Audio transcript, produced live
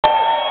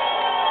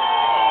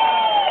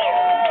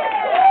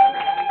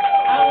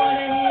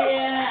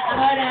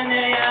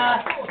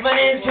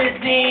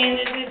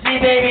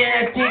baby, and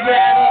that's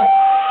T-Gravel.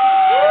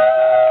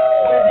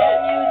 Was that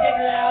music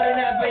loud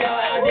enough for y'all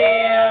out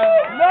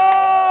there? No!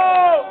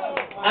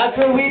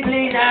 Could we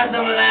please have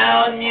some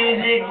loud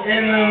music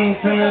and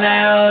some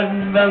loud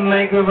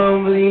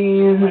microphone,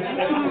 please?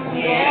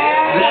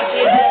 Yeah!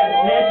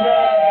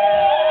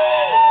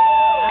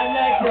 I'd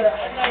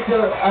like to,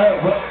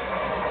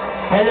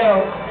 hello.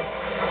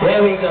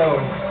 There we go.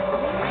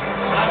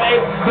 Alright,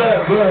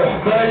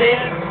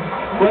 Berlin.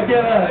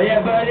 Whatever,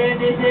 yeah, Berlin,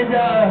 this is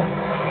our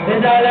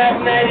last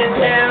night in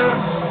town.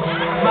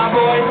 My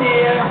boys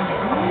here.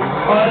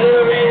 Our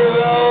little ready to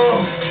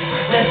roll.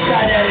 Let's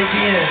try that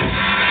again.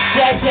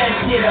 Jack that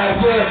shit up,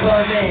 put up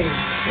on me.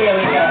 Here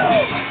we go.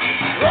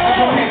 I'm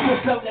gonna have to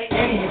float like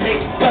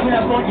anything. Coming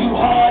up on you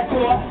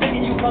hardcore,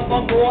 making you come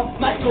for more.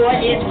 My score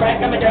is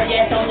crack, I'm a dirty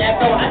ass on that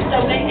floor. I'm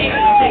so like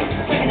anything.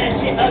 Taking that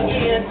shit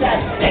again,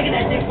 taking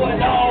that shit for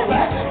it all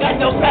right. Got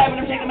no pride when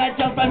I'm taking my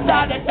jump from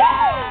side to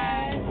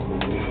side.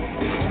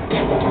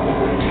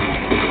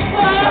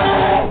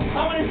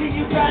 I wanna see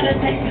you try to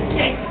take the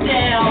stakes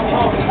down.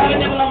 I'm a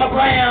devil on my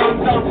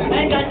brown, so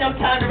I ain't got no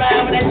time to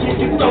ride with that shit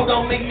you throw.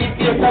 Don't make me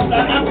feel something.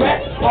 I'm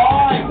pressed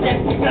hard,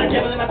 sexy, got a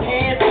devil in my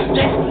pants.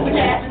 Let's put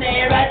your ass in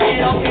there right there,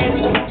 don't care.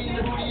 The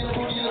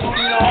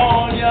booty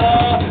on ya,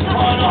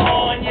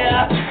 on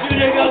ya. You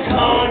the girl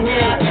on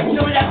ya,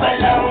 show me that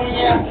balloon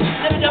ya.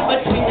 Let me jump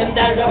between them,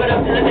 rub it up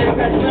to the little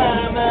press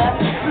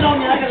mama.